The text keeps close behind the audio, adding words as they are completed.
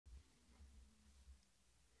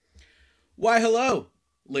Why, hello,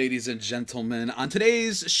 ladies and gentlemen. On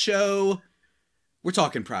today's show, we're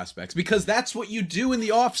talking prospects because that's what you do in the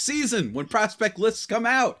off season when prospect lists come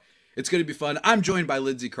out. It's going to be fun. I'm joined by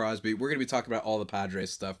Lindsay Crosby. We're going to be talking about all the Padres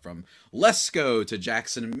stuff from Lesko to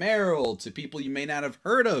Jackson and Merrill to people you may not have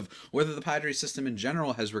heard of, whether the Padres system in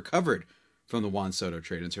general has recovered from the Juan Soto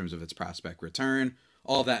trade in terms of its prospect return.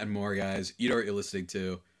 All that and more, guys. You know what you're listening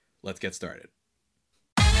to. Let's get started.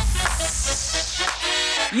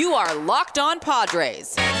 You are Locked On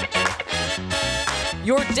Padres,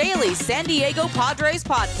 your daily San Diego Padres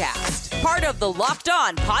podcast. Part of the Locked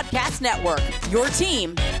On Podcast Network, your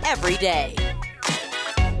team every day.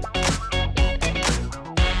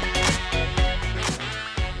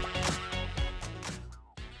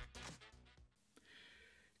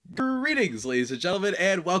 Greetings, ladies and gentlemen,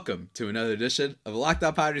 and welcome to another edition of the Locked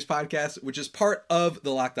On Padres podcast, which is part of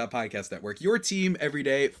the Locked On Podcast Network, your team every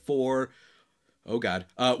day for...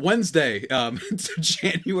 Wednesday,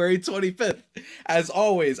 January 25th. As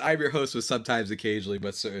always, I'm your host with sometimes, occasionally,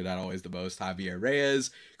 but certainly not always the most, Javier Reyes.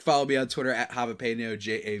 Follow me on Twitter at Javipeno,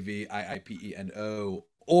 Javiipeno,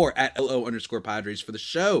 or at LO_Padres for the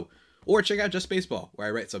show. Or check out Just Baseball, where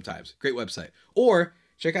I write sometimes. Great website. Or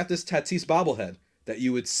check out this Tatis bobblehead that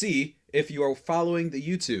you would see if you are following the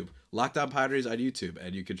YouTube. Locked On Padres on YouTube,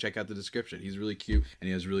 and you can check out the description. He's really cute, and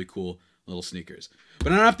he has really cool little sneakers.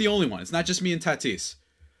 But I'm not the only one. It's not just me and Tatis.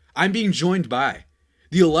 I'm being joined by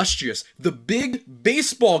the illustrious, the big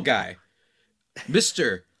baseball guy,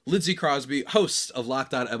 Mr. Lindsay Crosby, host of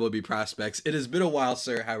Locked On MLB Prospects. It has been a while,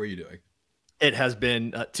 sir. How are you doing? It has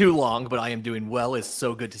been too long, but I am doing well. It's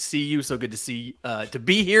so good to see you. So good to see to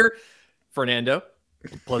be here, Fernando.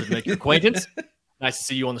 Pleasure to make your acquaintance. Nice to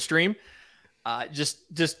see you on the stream.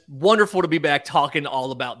 Just wonderful to be back talking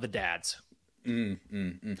all about the dads. I mean,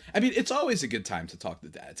 it's always a good time to talk to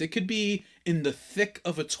dads. It could be in the thick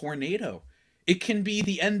of a tornado. It can be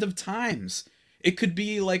the end of times. It could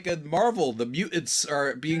be like a Marvel. The mutants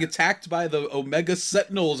are being attacked by the Omega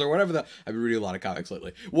Sentinels or whatever. I've been reading a lot of comics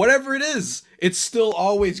lately. Whatever it is, it's still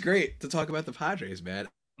always great to talk about the Padres, man.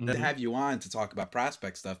 To have you on to talk about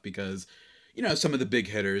prospect stuff because, you know, some of the big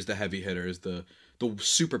hitters, the heavy hitters, the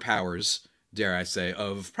superpowers, dare I say,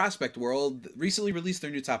 of prospect world recently released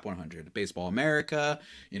their new top 100. Baseball America,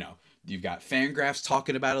 you know, you've got Fangraphs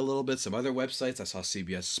talking about it a little bit, some other websites. I saw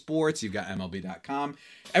CBS Sports, you've got MLB.com.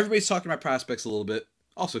 Everybody's talking about prospects a little bit,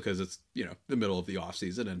 also because it's, you know, the middle of the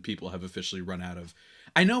offseason and people have officially run out of...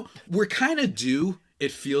 I know we're kind of due,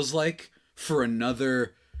 it feels like, for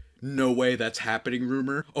another no way that's happening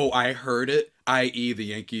rumor. Oh, I heard it, i.e. the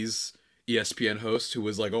Yankees ESPN host who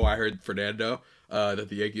was like, oh, I heard Fernando... that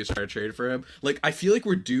the Yankees trying to trade for him. Like, I feel like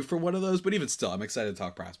we're due for one of those, but even still, I'm excited to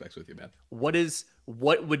talk prospects with you, man.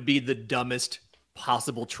 What would be the dumbest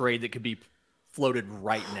possible trade that could be floated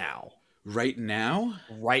right now? Right now?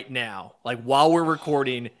 Right now. Like, while we're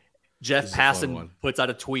recording, Jeff Passan puts out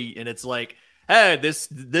a tweet, and it's like, hey, this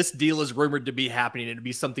deal is rumored to be happening, and it'd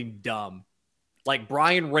be something dumb. Like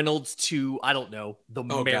Brian Reynolds to, I don't know, the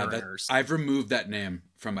Mariners. God, I've removed that name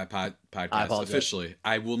from my podcast officially.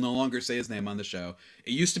 I will no longer say his name on the show. It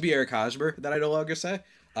used to be Eric Hosmer that I no longer say,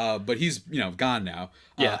 but he's, you know, gone now.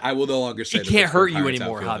 Yeah, I will no longer say. He can't hurt you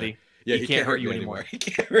anymore, Javi. Yeah, he can't hurt you anymore. He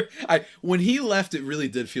can't hurt. When he left, it really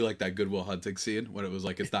did feel like that Good Will Hunting scene when it was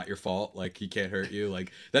like, it's not your fault. Like, he can't hurt you.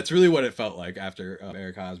 Like, that's really what it felt like after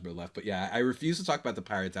Eric Hosmer left. But yeah, I refuse to talk about the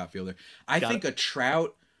Pirates outfielder. I think a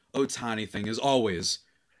Trout Ohtani thing is always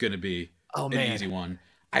going to be an easy one.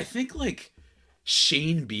 I think like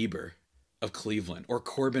Shane Bieber of Cleveland or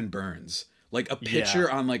Corbin Burns, like a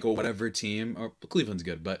pitcher on like a whatever team, or Cleveland's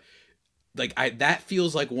good, but like that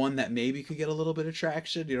feels like one that maybe could get a little bit of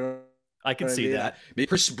traction. You know, I can see that. Maybe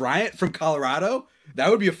Chris Bryant from Colorado. That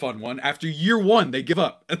would be a fun one. After year one, they give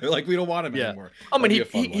up and they're like, we don't want him anymore. I mean,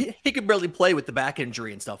 he could barely play with the back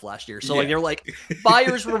injury and stuff last year. So like they're like,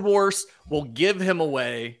 buyer's remorse. We'll give him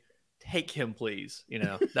away. Take him, please. You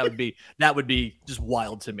know, that would be just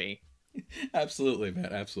wild to me. Absolutely,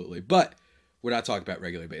 man. Absolutely. But we're not talking about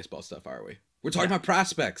regular baseball stuff, are we? We're talking about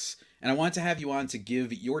prospects. And I want to have you on to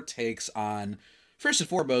give your takes on, first and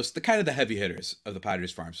foremost, the heavy hitters of the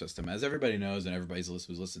Padres farm system. As everybody knows, and everybody's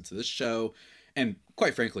who's listened to this show, and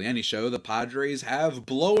quite frankly, any show, the Padres have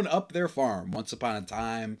blown up their farm. Once upon a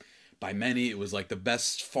time, by many, it was like the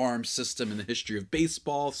best farm system in the history of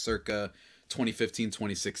baseball, circa 2015,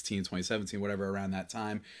 2016, 2017, whatever, around that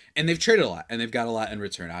time. And they've traded a lot, and they've got a lot in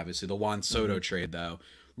return, obviously. The Juan Soto trade, though,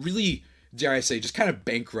 really, dare I say, just kind of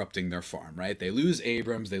bankrupting their farm, right? They lose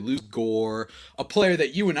Abrams, they lose Gore, a player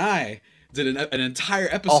that you and I did an entire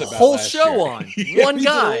episode about whole last show year. on Yeah, one we did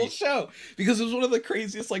a guy. whole show because it was one of the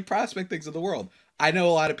craziest like prospect things in the world. I know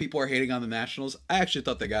a lot of people are hating on the Nationals. I actually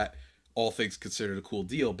thought they got, all things considered, a cool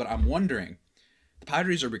deal, but I'm wondering, the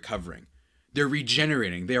Padres are recovering. They're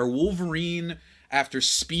regenerating. They are Wolverine after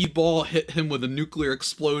Speedball hit him with a nuclear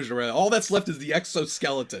explosion. All that's left is the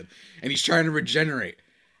exoskeleton, and he's trying to regenerate.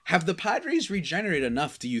 Have the Padres regenerated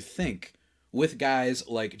enough, do you think, with guys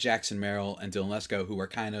like Jackson Merrill and Dylan Lesko, who are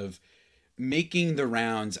kind of making the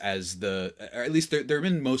rounds as or at least they're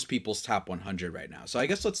in most people's top 100 right now. So I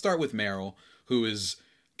guess let's start with Merrill, who is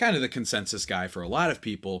kind of the consensus guy for a lot of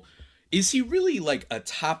people. Is he really like a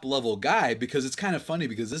top level guy? Because it's kind of funny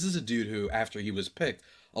because this is a dude who, after he was picked,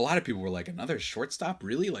 a lot of people were like, another shortstop?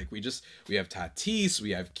 Really? Like we have Tatis,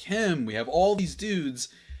 we have Kim, we have all these dudes,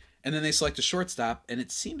 and then they select a shortstop, and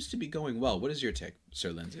it seems to be going well. What is your take,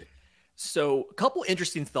 Sir Lindsay? So a couple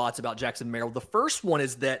interesting thoughts about Jackson Merrill. The first one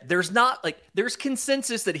is that there's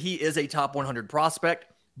consensus that he is a top 100 prospect,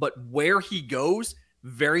 but where he goes,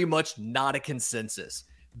 very much not a consensus.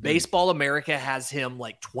 Baseball America has him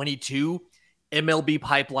like 22. MLB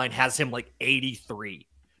Pipeline has him like 83.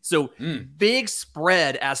 So big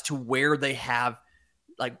spread as to where they have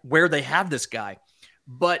this guy.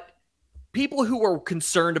 But people who are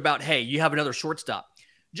concerned about, hey, you have another shortstop.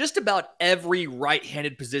 Just about every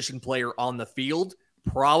right-handed position player on the field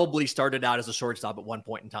probably started out as a shortstop at one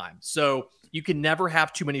point in time. So you can never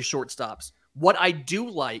have too many shortstops. What I do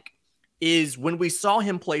like is when we saw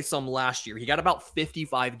him play some last year, he got about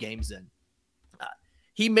 55 games in.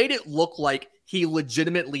 He made it look like he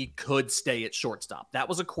legitimately could stay at shortstop. That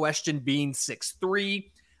was a question being 6'3".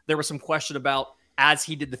 There was some question about, as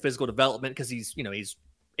he did the physical development, because he's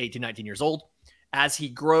 18, 19 years old. As he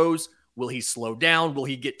grows, will he slow down? Will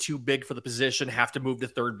he get too big for the position, have to move to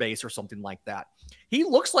third base or something like that? He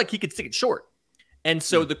looks like he could stick it short. And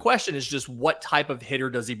so the question is just, what type of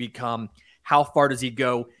hitter does he become? How far does he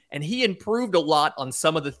go? And he improved a lot on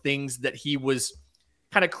some of the things that he was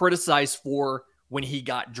kind of criticized for when he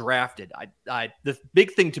got drafted. The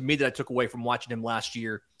big thing to me that I took away from watching him last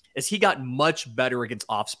year is he got much better against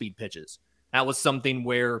off-speed pitches. That was something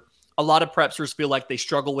where a lot of prepsters feel like they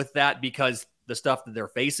struggle with that because the stuff that they're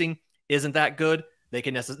facing isn't that good. They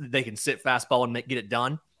can sit fastball and get it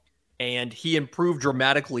done. And he improved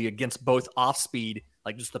dramatically against both off-speed,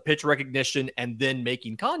 like just the pitch recognition and then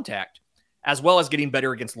making contact, as well as getting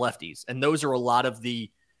better against lefties. And those are a lot of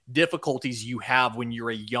the difficulties you have when you're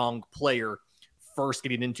a young player first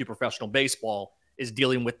getting into professional baseball, is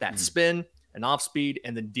dealing with that spin and off-speed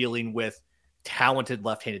and then dealing with talented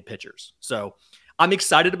left-handed pitchers. So I'm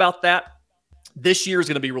excited about that. This year is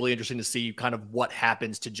going to be really interesting to see kind of what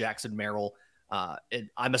happens to Jackson Merrill. And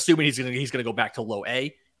I'm assuming he's going to go back to low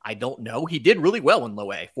A. I don't know. He did really well in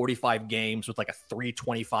low A, 45 games with like a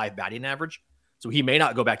 325 batting average. So he may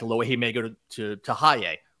not go back to low A. He may go to high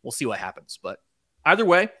A. We'll see what happens. But either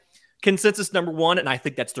way, consensus number one, and I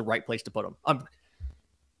think that's the right place to put him.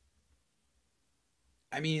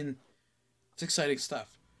 I mean, it's exciting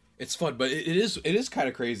stuff. It's fun, but it is kind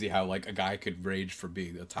of crazy how like a guy could range from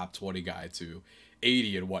being a top 20 guy to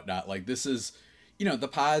 80 and whatnot. Like this is, the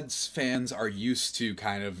Pods fans are used to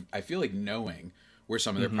kind of, I feel like, knowing where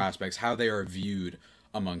some of their prospects, how they are viewed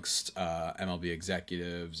amongst MLB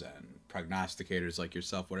executives and prognosticators like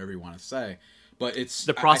yourself, whatever you want to say. But it's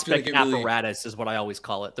the prospect apparatus is what I always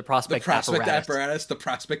call it. The prospect apparatus, the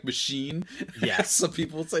prospect machine. Yes. Some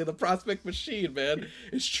people say the prospect machine, man,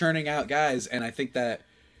 is churning out guys. And I think that,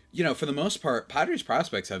 for the most part, Padres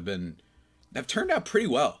prospects have turned out pretty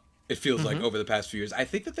well. It feels like over the past few years. I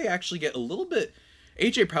think that they actually get a little bit,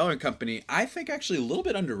 AJ Preller and company, I think actually a little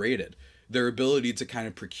bit underrated, their ability to kind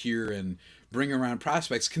of procure and bring around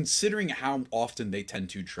prospects, considering how often they tend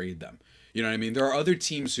to trade them. You know what I mean? There are other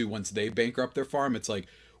teams who, once they bankrupt their farm, it's like,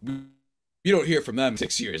 you don't hear from them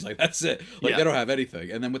 6 years. Like, that's it. Like, they don't have anything.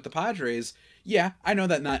 And then with the Padres, yeah, I know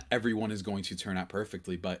that not everyone is going to turn out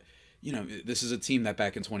perfectly, but, this is a team that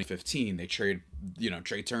back in 2015, they trade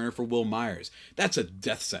Trey Turner for Will Myers. That's a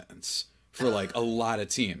death sentence for, like, a lot of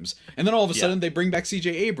teams. And then all of a sudden, they bring back C.J.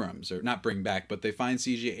 Abrams. Or not bring back, but they find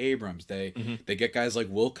C.J. Abrams. They get guys like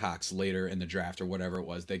Wilcox later in the draft or whatever it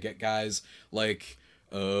was. They get guys like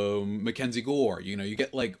Mackenzie Gore. You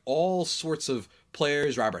get like all sorts of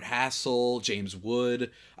players, Robert Hassel, James Wood,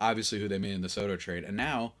 obviously who they made in the Soto trade. And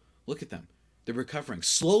now look at them. They're recovering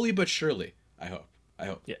slowly but surely. I hope.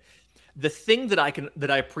 Yeah. The thing that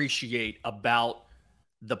I appreciate about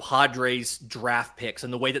the Padres draft picks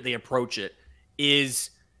and the way that they approach it is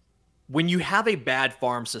when you have a bad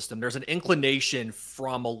farm system, there's an inclination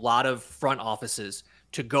from a lot of front offices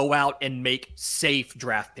to go out and make safe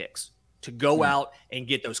draft picks. to go out and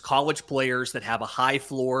get those college players that have a high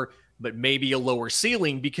floor but maybe a lower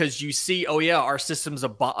ceiling, because you see, oh yeah, our system's a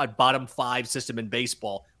bottom 5 system in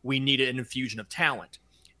baseball. We need an infusion of talent.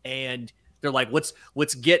 And they're like,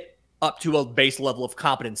 let's get up to a base level of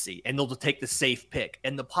competency, and they'll take the safe pick.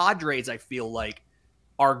 And the Padres, I feel like,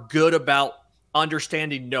 are good about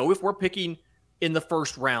understanding, no, if we're picking in the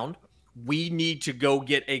first round, we need to go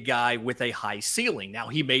get a guy with a high ceiling. Now,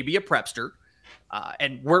 he may be a prepster,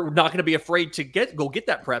 and we're not going to be afraid to go get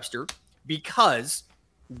that prepster because,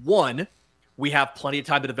 one, we have plenty of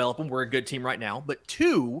time to develop him. We're a good team right now. But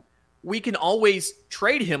two, we can always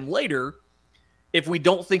trade him later if we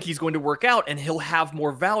don't think he's going to work out, and he'll have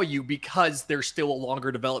more value because there's still a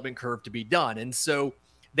longer development curve to be done. And so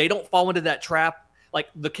they don't fall into that trap. Like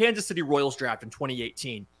the Kansas City Royals draft in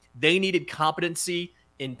 2018, they needed competency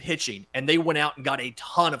in pitching, and they went out and got a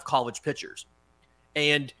ton of college pitchers.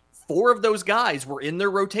 And 4 of those guys were in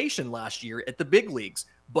their rotation last year at the big leagues,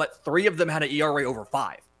 but 3 of them had an ERA over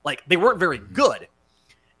 5. Like, they weren't very good.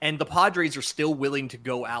 And the Padres are still willing to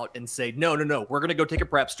go out and say, no, we're going to go take a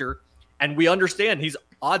prepster. And we understand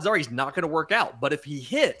odds are he's not going to work out. But if he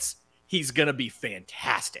hits, he's going to be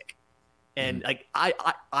fantastic. And like I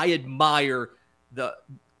admire the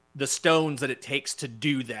stones that it takes to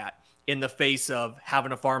do that in the face of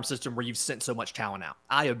having a farm system where you've sent so much talent out.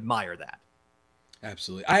 I admire that.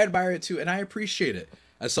 Absolutely. I admire it too, and I appreciate it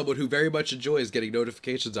as someone who very much enjoys getting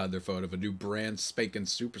notifications on their phone of a new brand spanking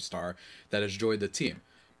superstar that has joined the team.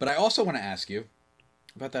 But I also want to ask you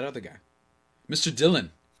about that other guy, Mr.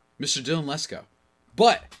 Dylan Lesko.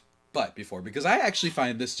 But before, because I actually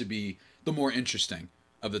find this to be the more interesting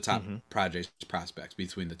of the top Padres prospects,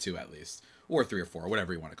 between the two at least, or 3 or 4,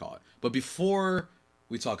 whatever you want to call it. But before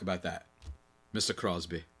we talk about that, Mr.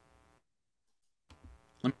 Crosby,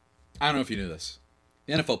 I don't know if you knew this.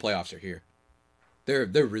 The NFL playoffs are here. They're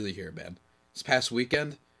really here, man. This past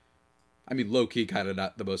weekend, I mean, low-key kind of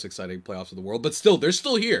not the most exciting playoffs in the world, but still, they're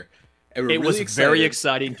still here. And we're it was really excited. Very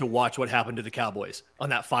exciting to watch what happened to the Cowboys on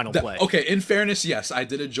that final play. Okay, in fairness, yes, I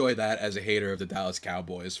did enjoy that as a hater of the Dallas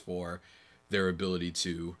Cowboys for their ability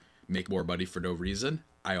to make more money for no reason.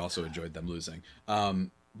 I also enjoyed them losing.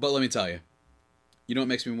 But let me tell you, you know what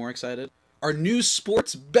makes me more excited? Our new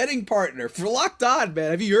sports betting partner for Locked On,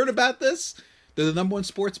 man. Have you heard about this? They're the #1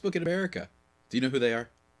 sports book in America. Do you know who they are?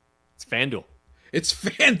 It's FanDuel. It's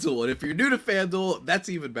FanDuel. And if you're new to FanDuel, that's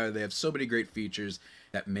even better. They have so many great features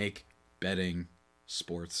that make betting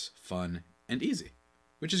sports fun and easy,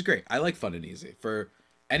 which is great. I like fun and easy for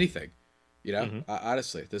anything. You know,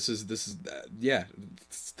 honestly, this is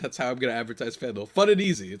that's how I'm going to advertise FanDuel. Fun and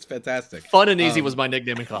easy. It's fantastic. Fun and easy was my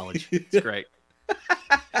nickname in college. It's great.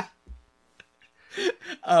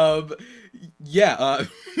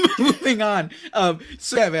 Moving on.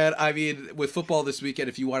 So yeah, man, I mean, with football this weekend,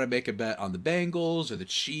 if you want to make a bet on the Bengals or the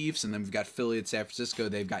Chiefs, and then we've got Philly and San Francisco,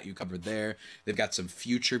 they've got you covered there. They've got some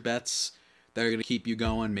future bets that are going to keep you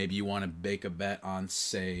going. Maybe you want to make a bet on,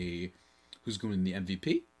 say, who's going to win the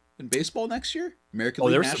MVP in baseball next year? American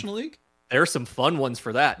League, National League? There are some fun ones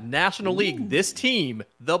for that. National League, this team,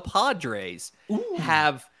 the Padres,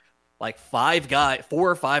 have like 4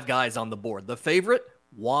 or 5 guys on the board. The favorite,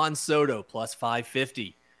 Juan Soto, plus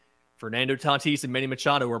 550. Fernando Tatis and Manny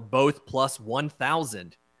Machado are both plus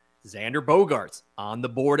 1,000. Xander Bogaerts on the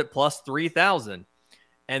board at plus 3,000.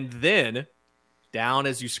 And then, down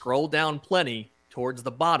as you scroll down plenty towards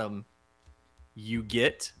the bottom, you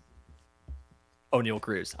get O'Neal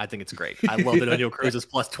Cruz. I think it's great. I love that O'Neal Cruz is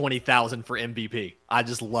plus 20,000 for MVP. I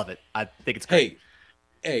just love it. I think it's great.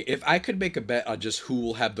 Hey, if I could make a bet on just who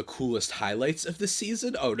will have the coolest highlights of the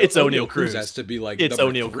season, it's O'Neal Cruz. Has to be like it's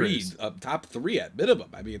O'Neal Cruz. Top 3 at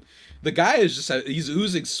minimum. I mean, the guy is he's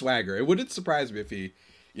oozing swagger. It wouldn't surprise me if he,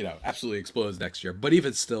 absolutely explodes next year. But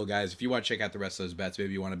even still, guys, if you want to check out the rest of those bets,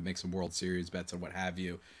 maybe you want to make some World Series bets and what have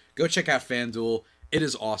you, go check out FanDuel. It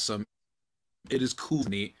is awesome. It is cool,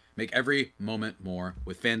 neat. Make every moment more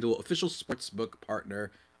with FanDuel, official sportsbook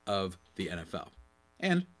partner of the NFL.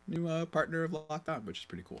 And new partner of Locked On, which is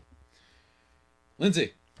pretty cool.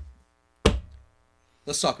 Lindsay,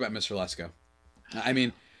 let's talk about Mr. Lesko. I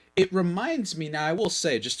mean, it reminds me now, I will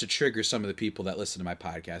say, just to trigger some of the people that listen to my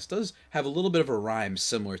podcast, does have a little bit of a rhyme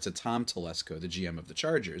similar to Tom Telesco, the GM of the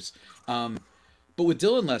Chargers. But with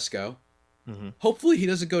Dylan Lesko, hopefully he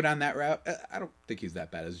doesn't go down that route. I don't think he's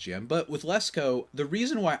that bad as GM. But with Lesko, the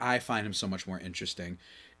reason why I find him so much more interesting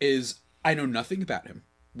is I know nothing about him,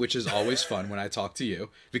 which is always fun when I talk to you,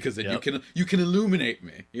 because then you can illuminate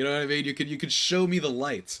me. You know what I mean? You can show me the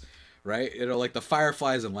lights, right? Like the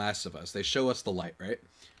Fireflies in Last of Us. They show us the light, right?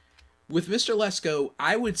 With Mr. Lesko,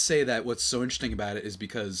 I would say that what's so interesting about it is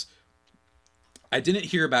because I didn't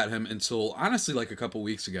hear about him until honestly like a couple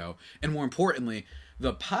weeks ago. And more importantly,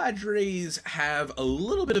 the Padres have a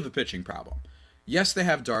little bit of a pitching problem. Yes, they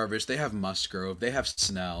have Darvish, they have Musgrove, they have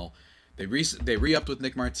Snell. They re-upped with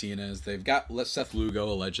Nick Martinez. They've got Seth Lugo,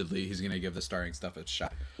 allegedly. He's going to give the starting stuff a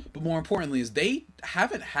shot. But more importantly is they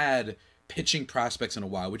haven't had pitching prospects in a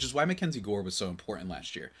while, which is why Mackenzie Gore was so important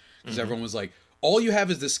last year. Because everyone was like, all you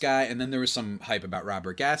have is this guy, and then there was some hype about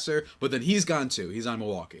Robert Gasser, but then he's gone too. He's on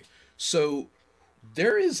Milwaukee. So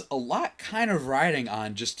there is a lot kind of riding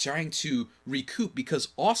on just trying to recoup, because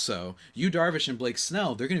also, Yu Darvish and Blake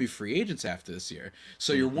Snell, they're going to be free agents after this year.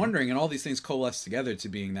 So you're wondering, and all these things coalesce together to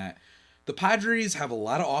being that the Padres have a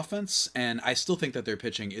lot of offense, and I still think that their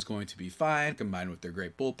pitching is going to be fine, combined with their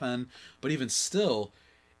great bullpen. But even still,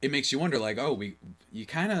 it makes you wonder, like, oh, you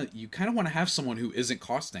kind of want to have someone who isn't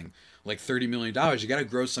costing like $30 million. You got to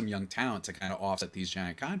grow some young talent to kind of offset these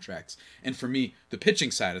giant contracts. And for me, the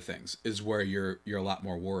pitching side of things is where you're a lot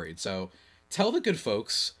more worried. So tell the good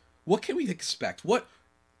folks, what can we expect? What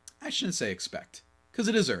I shouldn't say expect, because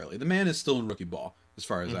it is early. The man is still in rookie ball, as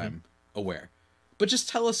far as I'm aware. But just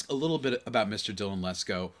tell us a little bit about Mr. Dylan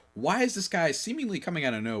Lesko. Why is this guy seemingly coming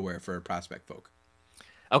out of nowhere for prospect folk?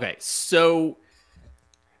 Okay, so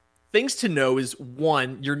things to know is,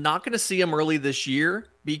 one, you're not going to see him early this year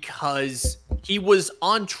because he was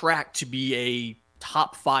on track to be a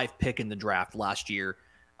top 5 pick in the draft last year.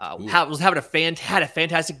 Had a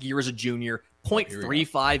fantastic year as a junior,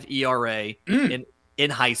 0.35 ERA in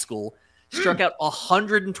high school. Struck out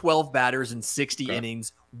 112 batters in 60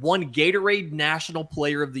 innings, won Gatorade National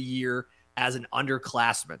Player of the Year as an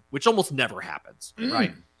underclassman, which almost never happens,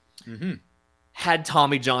 right? Had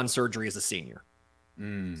Tommy John surgery as a senior.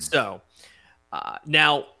 So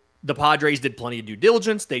now the Padres did plenty of due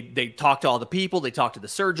diligence. They talked to all the people. They talked to the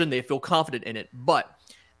surgeon. They feel confident in it. But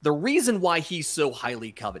the reason why he's so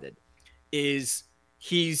highly coveted is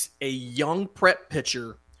he's a young prep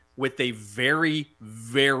pitcher with a very,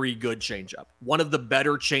 very good changeup. One of the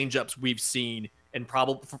better changeups we've seen in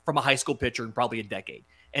probably from a high school pitcher in probably a decade.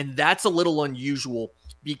 And that's a little unusual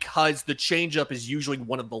because the changeup is usually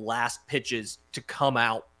one of the last pitches to come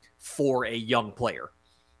out for a young player.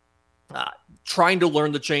 Trying to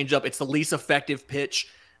learn the changeup, it's the least effective pitch.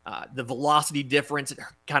 The velocity difference, it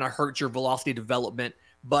kind of hurts your velocity development.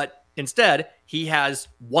 But instead, he has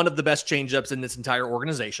one of the best changeups in this entire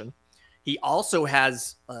organization. He also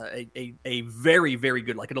has a very, very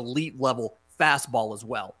good, like an elite level fastball as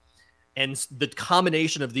well. And the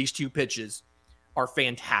combination of these two pitches are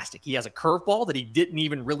fantastic. He has a curveball that he didn't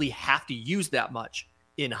even really have to use that much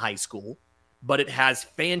in high school, but it has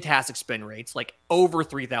fantastic spin rates, like over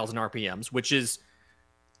 3,000 RPMs, which is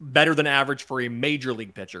better than average for a major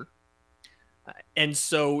league pitcher. And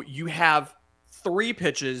so you have 3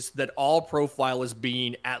 pitches that all profile as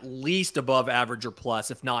being at least above average or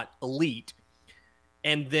plus, if not elite.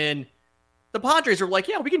 And then the Padres are like,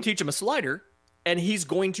 yeah, we can teach him a slider. And he's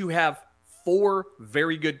going to have 4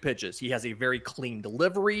 very good pitches. He has a very clean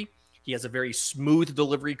delivery. He has a very smooth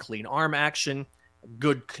delivery, clean arm action,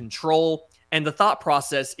 good control. And the thought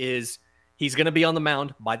process is he's going to be on the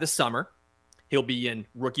mound by the summer. He'll be in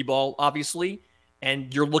rookie ball, obviously.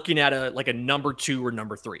 And you're looking at a number 2 or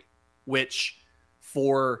number 3, which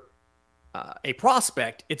for a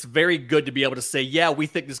prospect, it's very good to be able to say, yeah, we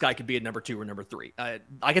think this guy could be a number 2 or number 3.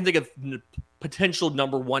 I can think of potential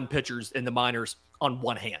number 1 pitchers in the minors on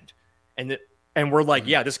one hand. And we're like,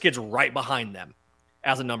 yeah, this kid's right behind them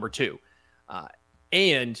as a number 2.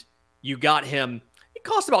 And you got him, it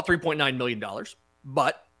cost about $3.9 million,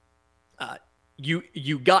 but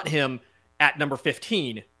you got him at number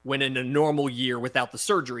 15 when in a normal year without the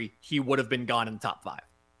surgery, he would have been gone in the top 5.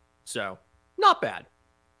 So not bad.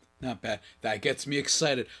 Not bad. That gets me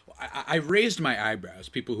excited. I raised my eyebrows.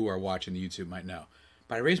 People who are watching the YouTube might know.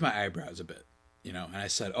 But I raised my eyebrows a bit, and I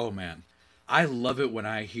said, oh man, I love it when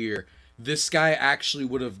I hear this guy actually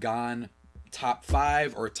would have gone top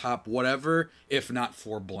 5 or top whatever, if not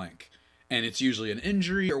for blank. And it's usually an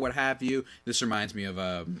injury or what have you. This reminds me of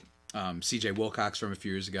CJ Wilcox from a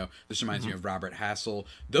few years ago. This reminds me of Robert Hassel.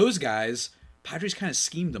 Those guys, Padres kind of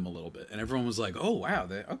schemed them a little bit. And everyone was like, oh, wow,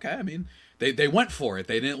 okay. I mean, they went for it.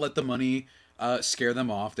 They didn't let the money scare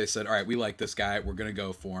them off. They said, all right, we like this guy. We're going to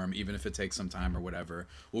go for him, even if it takes some time or whatever.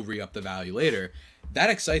 We'll re-up the value later. That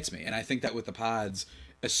excites me. And I think that with the Pods,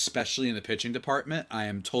 especially in the pitching department, I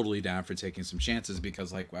am totally down for taking some chances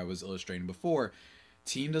because, like I was illustrating before,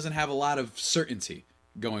 team doesn't have a lot of certainty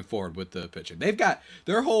going forward with the pitching. They've got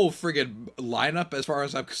their whole friggin' lineup, as far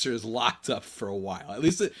as I'm concerned, is locked up for a while. At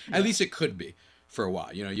least it could be for a while.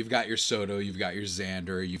 You know, you've got your Soto, you've got your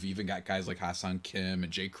Xander, you've even got guys like Hassan Kim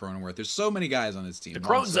and Jake Cronenworth. There's so many guys on this team. The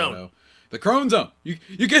Crone Zone. The Crone Zone. You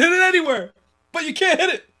can hit it anywhere, but you can't hit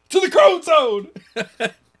it to the Crone Zone.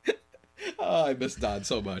 Oh, I miss Don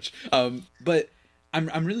so much. But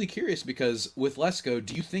I'm really curious because with Lesko,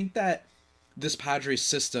 do you think that this Padres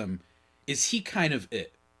system, is he kind of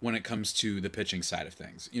it when it comes to the pitching side of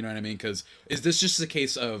things? You know what I mean? Because is this just a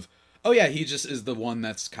case of, oh yeah, he just is the one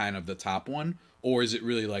that's kind of the top one? Or is it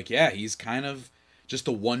really like, yeah, he's kind of just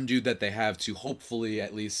the one dude that they have to hopefully,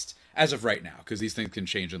 at least as of right now, because these things can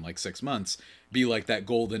change in like 6 months, be like that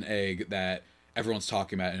golden egg that everyone's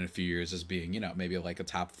talking about in a few years as being, you know, maybe like a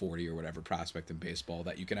top 40 or whatever prospect in baseball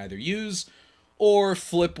that you can either use or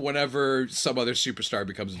flip whenever some other superstar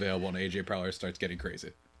becomes available and AJ Preller starts getting crazy.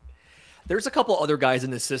 There's a couple other guys in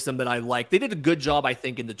this system that I like. They did a good job, I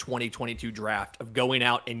think, in the 2022 draft of going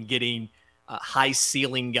out and getting high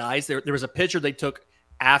ceiling guys. There was a pitcher they took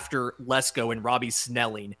after Lesko and Robby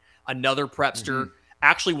Snelling, another prepster,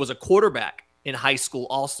 actually was a quarterback in high school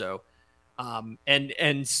also.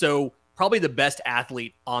 And so probably the best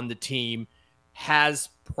athlete on the team, has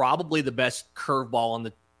probably the best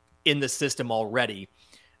curveball in the system already.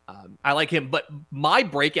 I like him, but my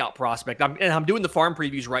breakout prospect, I'm doing the farm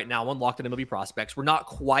previews right now on Locked On MLB Prospects. We're not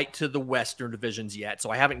quite to the Western divisions yet, so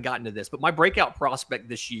I haven't gotten to this, but my breakout prospect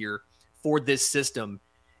this year for this system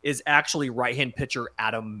is actually right-hand pitcher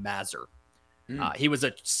Adam Mazur. He was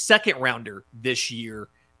a second rounder this year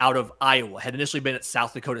out of Iowa, had initially been at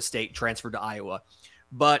South Dakota State, transferred to Iowa,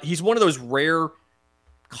 but he's one of those rare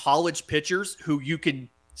college pitchers who you can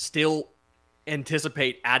still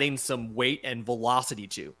anticipate adding some weight and velocity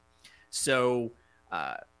to. So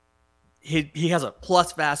he has a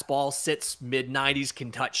plus fastball, sits mid-90s,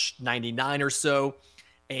 can touch 99 or so.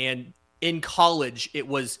 And in college, it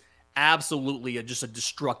was absolutely just a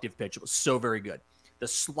destructive pitch. It was so very good. The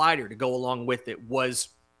slider to go along with it was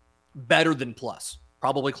better than plus,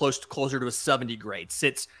 probably closer to a 70 grade.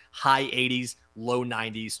 Sits high 80s, low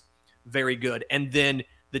 90s, very good. And then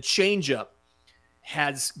the changeup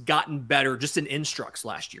has gotten better just in instructs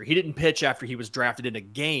last year. He didn't pitch after he was drafted in a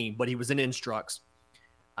game, but he was in instructs.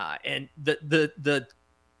 And the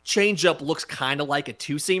changeup looks kind of like a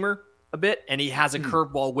two-seamer a bit, and he has a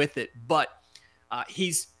curveball with it. But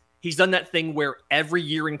he's done that thing where every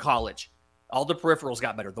year in college, all the peripherals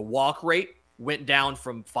got better. The walk rate went down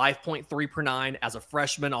from 5.3 per 9 as a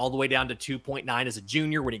freshman all the way down to 2.9 as a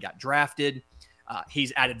junior when he got drafted.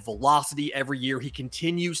 He's added velocity every year. He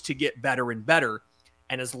continues to get better and better.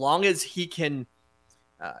 And as long as he can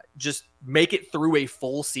just make it through a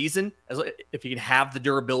full season, if he can have the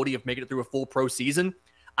durability of making it through a full pro season,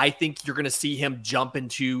 I think you're going to see him jump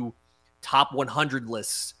into top 100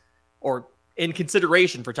 lists or in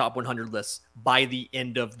consideration for top 100 lists by the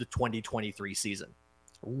end of the 2023 season.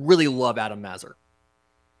 Really love Adam Mazur.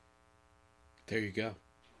 There you go.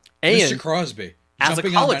 And Mr. Crosby. As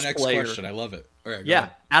Jumping a college on my next player, question. I love it. All right, yeah,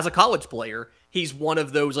 as a college player, he's one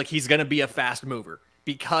of those, like, he's going to be a fast mover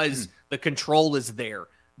because the control is there.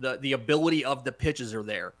 The ability of the pitches are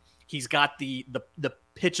there. He's got the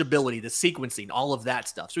pitch ability, the sequencing, all of that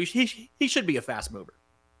stuff. So he should be a fast mover.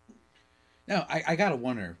 Now, I got to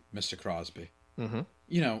wonder, Mr. Crosby,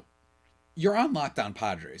 you know, you're on Locked On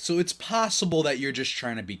Padres, so it's possible that you're just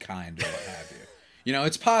trying to be kind or what have you. You know,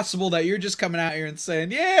 it's possible that you're just coming out here and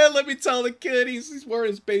saying, yeah, let me tell the kid he's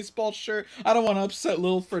wearing his baseball shirt. I don't want to upset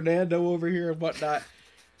little Fernando over here and whatnot.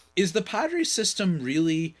 Is the Padres system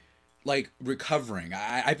really, like, recovering?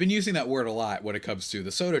 I've been using that word a lot when it comes to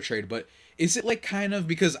the Soto trade, but is it like kind of,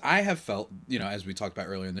 because I have felt, you know, as we talked about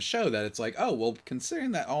earlier in the show, that it's like, oh, well,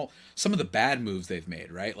 considering that some of the bad moves they've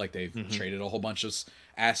made, right? Like they've traded a whole bunch of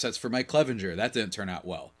assets for Mike Clevenger. That didn't turn out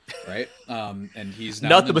well, right? And he's now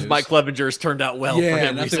nothing with Mike Clevenger's turned out well for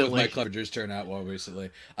him nothing recently. with Mike Clevenger's turned out well recently.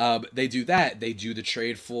 They do that. They do the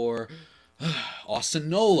trade for Austin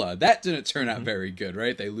Nola. That didn't turn out very good,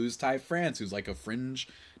 right? They lose Ty France, who's like a fringe,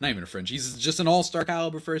 not even a fringe. He's just an all-star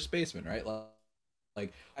caliber first baseman, right?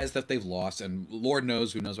 Like guys that they've lost, and Lord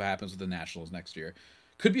knows who knows what happens with the Nationals next year.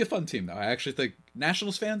 Could be a fun team, though. I actually think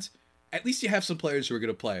Nationals fans, at least you have some players who are going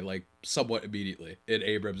to play like somewhat immediately in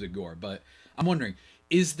Abrams and Gore. But I'm wondering,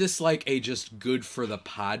 is this like a just good for the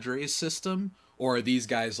Padres system, or are these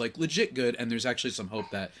guys like legit good? And there's actually some hope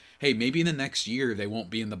that, hey, maybe in the next year they won't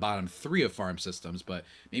be in the bottom 3 of farm systems, but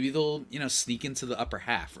maybe they'll, you know, sneak into the upper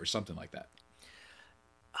half or something like that.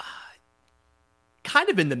 Kind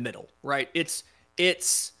of in the middle, right? It's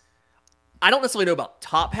I don't necessarily know about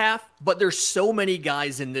top half, but there's so many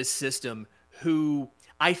guys in this system who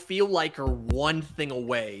I feel like are one thing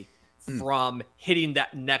away from hitting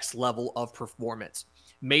that next level of performance.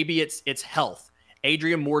 Maybe it's health,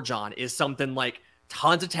 Adrian Morjon is something like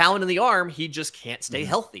tons of talent in the arm. He just can't stay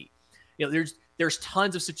healthy. There's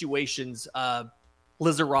tons of situations.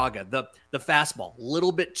 Lizarraga, the fastball, a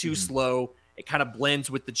little bit too slow. It kind of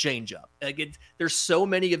blends with the changeup. There's so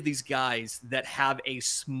many of these guys that have a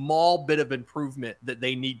small bit of improvement that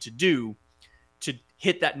they need to do to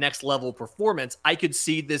hit that next level of performance. I could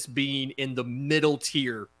see this being in the middle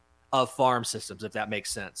tier of farm systems, if that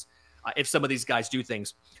makes sense. If some of these guys do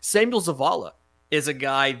things. Samuel Zavala is a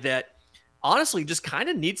guy that honestly just kind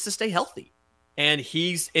of needs to stay healthy. And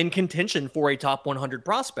he's in contention for a top 100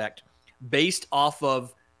 prospect based off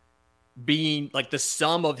of being like the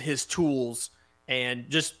sum of his tools. And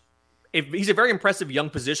just, if he's a very impressive young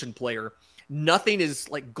position player, nothing is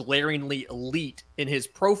like glaringly elite in his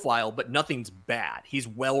profile, but nothing's bad. He's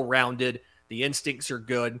well-rounded. The instincts are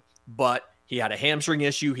good, but he had a hamstring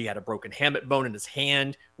issue. He had a broken hamate bone in his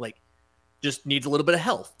hand. Like, just needs a little bit of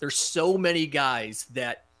health. There's so many guys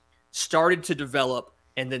that started to develop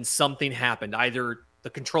and then something happened. Either the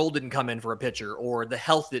control didn't come in for a pitcher or the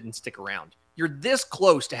health didn't stick around. You're this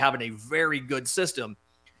close to having a very good system.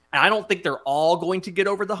 And I don't think they're all going to get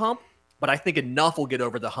over the hump, but I think enough will get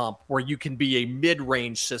over the hump where you can be a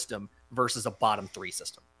mid-range system versus a bottom 3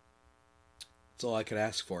 system. That's all I could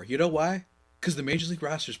ask for. You know why? Because the Major League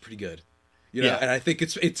roster is pretty good. You know, and I think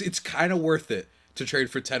it's kind of worth it to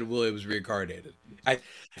trade for Ted Williams reincarnated. I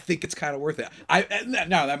think it's kind of worth it.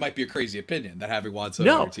 Now that might be a crazy opinion that having Juan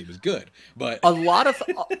Soto on your team is good, but a lot of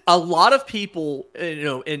people, and a lot of people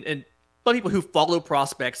who follow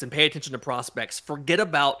prospects and pay attention to prospects forget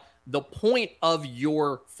about the point of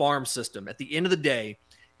your farm system. At the end of the day,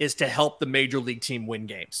 is to help the major league team win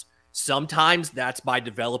games. Sometimes that's by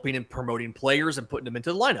developing and promoting players and putting them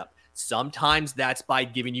into the lineup. Sometimes that's by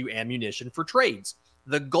giving you ammunition for trades.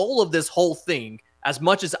 The goal of this whole thing, as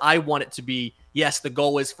much as I want it to be, yes, the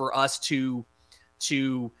goal is for us to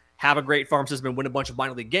have a great farm system and win a bunch of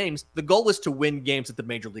minor league games. The goal is to win games at the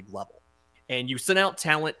major league level. And you send out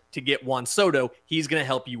talent to get Juan Soto, he's going to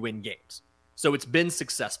help you win games. So it's been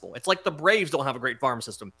successful. It's like the Braves don't have a great farm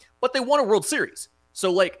system, but they won a World Series.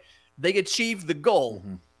 So like they achieved the goal.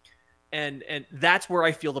 And that's where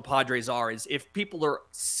I feel the Padres are, is if people are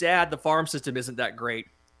sad the farm system isn't that great,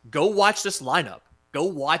 go watch this lineup. Go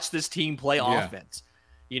watch this team play offense.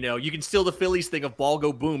 You know, you can steal the Phillies thing of ball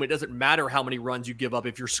go boom. It doesn't matter how many runs you give up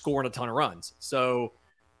if you're scoring a ton of runs. So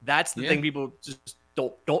that's the thing. People just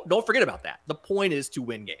don't forget about that. The point is to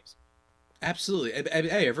win games. Absolutely.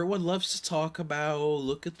 Hey, everyone loves to talk about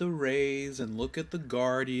look at the Rays and look at the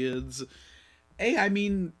Guardians. Hey, I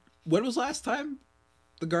mean, when was last time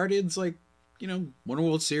the Guardians won a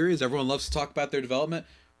World Series? Everyone loves to talk about their development.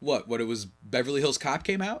 What it was Beverly Hills Cop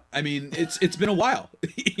came out? I mean, it's been a while.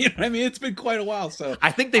 You know what I mean? It's been quite a while. So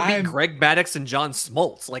I think they beat Greg Maddux and John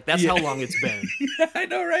Smoltz. Like, that's how long it's been. I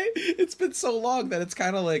know, right? It's been so long that it's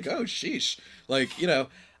kind of like, oh, sheesh. Like, you know,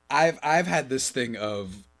 I've had this thing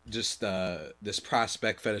of just this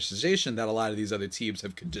prospect fetishization that a lot of these other teams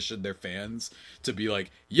have conditioned their fans to be like,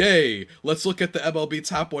 yay, let's look at the MLB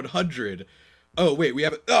Top 100. Oh, wait,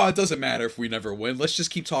 it doesn't matter if we never win. Let's just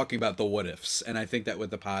keep talking about the what ifs. And I think that with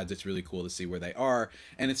the Pods, it's really cool to see where they are.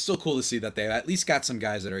 And it's still cool to see that they've at least got some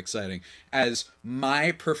guys that are exciting. As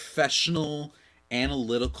my professional,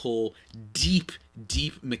 analytical, deep,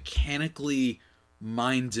 mechanically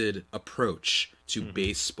minded approach to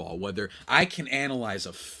baseball, whether I can analyze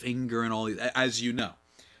a finger and all these, as you know,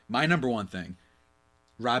 my number one thing,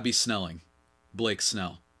 Robby Snelling, Blake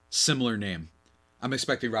Snell, similar name. I'm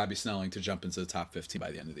expecting Robby Snelling to jump into the top 15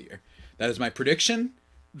 by the end of the year. That is my prediction.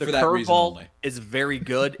 The curveball is very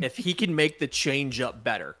good if he can make the changeup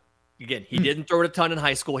better. Again, he didn't throw it a ton in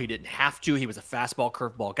high school. He didn't have to. He was a fastball,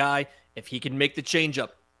 curveball guy. If he can make the changeup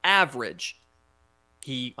average,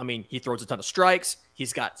 he throws a ton of strikes.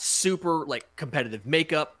 He's got super competitive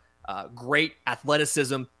makeup, great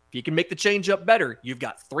athleticism. If he can make the changeup better, you've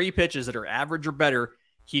got 3 pitches that are average or better.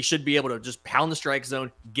 He should be able to just pound the strike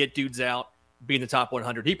zone, get dudes out, be in the top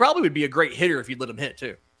 100. He probably would be a great hitter if you'd let him hit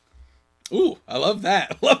too. Ooh, I love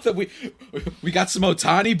that. I love that we got some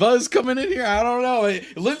Ohtani buzz coming in here. I don't know.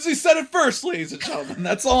 Lindsay said it first, ladies and gentlemen.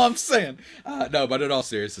 That's all I'm saying. No, but in all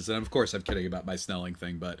seriousness, and of course I'm kidding about my Snelling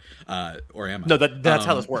thing, but or am I? No, that's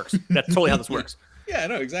how this works. That's totally how this works. Yeah,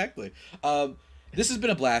 no, exactly. This has been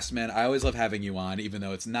a blast, man. I always love having you on, even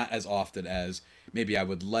though it's not as often as maybe I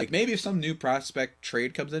would like. Maybe if some new prospect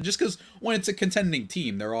trade comes in, just because when it's a contending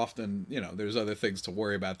team, they're often, there's other things to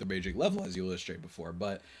worry about at the major league level, as you illustrate before.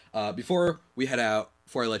 But before we head out,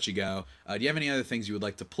 before I let you go, do you have any other things you would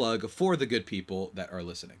like to plug for the good people that are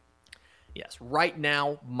listening? Yes, right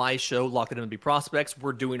now, my show, Locked On MLB Prospects,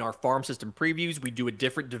 we're doing our farm system previews. We do a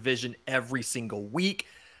different division every single week.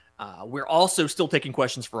 We're also still taking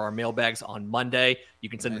questions for our mailbags on Monday. You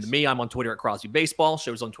can send them to me. I'm on Twitter at Crosby Baseball.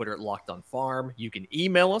 Show's on Twitter at Locked On Farm. You can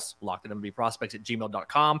email us,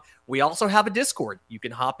 lockedonmlbprospects@gmail.com. We also have a Discord. You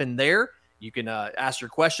can hop in there. You can ask your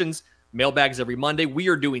questions. Mailbags every Monday. We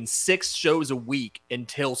are doing 6 shows a week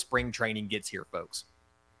until spring training gets here, folks.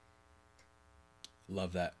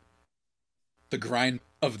 Love that. The grind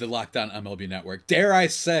of the Locked On MLB Network. Dare I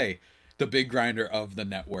say, the big grinder of the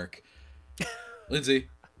network. Lindsay,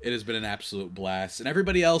 it has been an absolute blast. And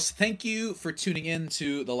everybody else, thank you for tuning in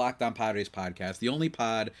to the Locked On Padres podcast, the only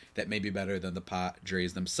pod that may be better than the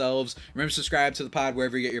Padres themselves. Remember to subscribe to the pod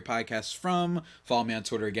wherever you get your podcasts from. Follow me on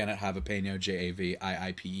Twitter again at Javipeno,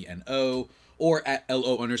 JAVIIPENO, or at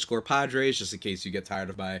LO_Padres, just in case you get tired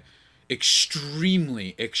of my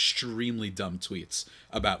extremely dumb tweets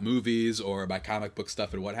about movies or about comic book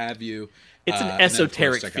stuff and what have you. It's an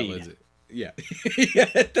esoteric feed. Yeah.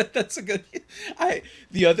 Yeah, that's a good.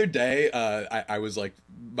 The other day, I was like,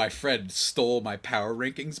 my friend stole my power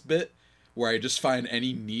rankings bit, where I just find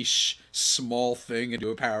any niche small thing and do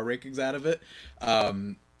a power rankings out of it.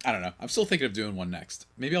 I don't know. I'm still thinking of doing one next.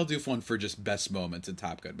 Maybe I'll do one for just best moments in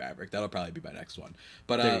Top Gun Maverick. That'll probably be my next one.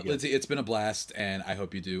 But Lindsay, it's been a blast, and I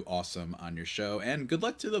hope you do awesome on your show. And good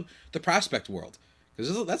luck to the prospect world,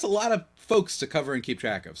 because that's a lot of folks to cover and keep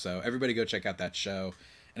track of. So everybody go check out that show.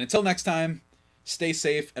 And until next time, stay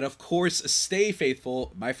safe, and of course, stay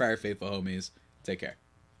faithful, my Friar Faithful homies. Take care.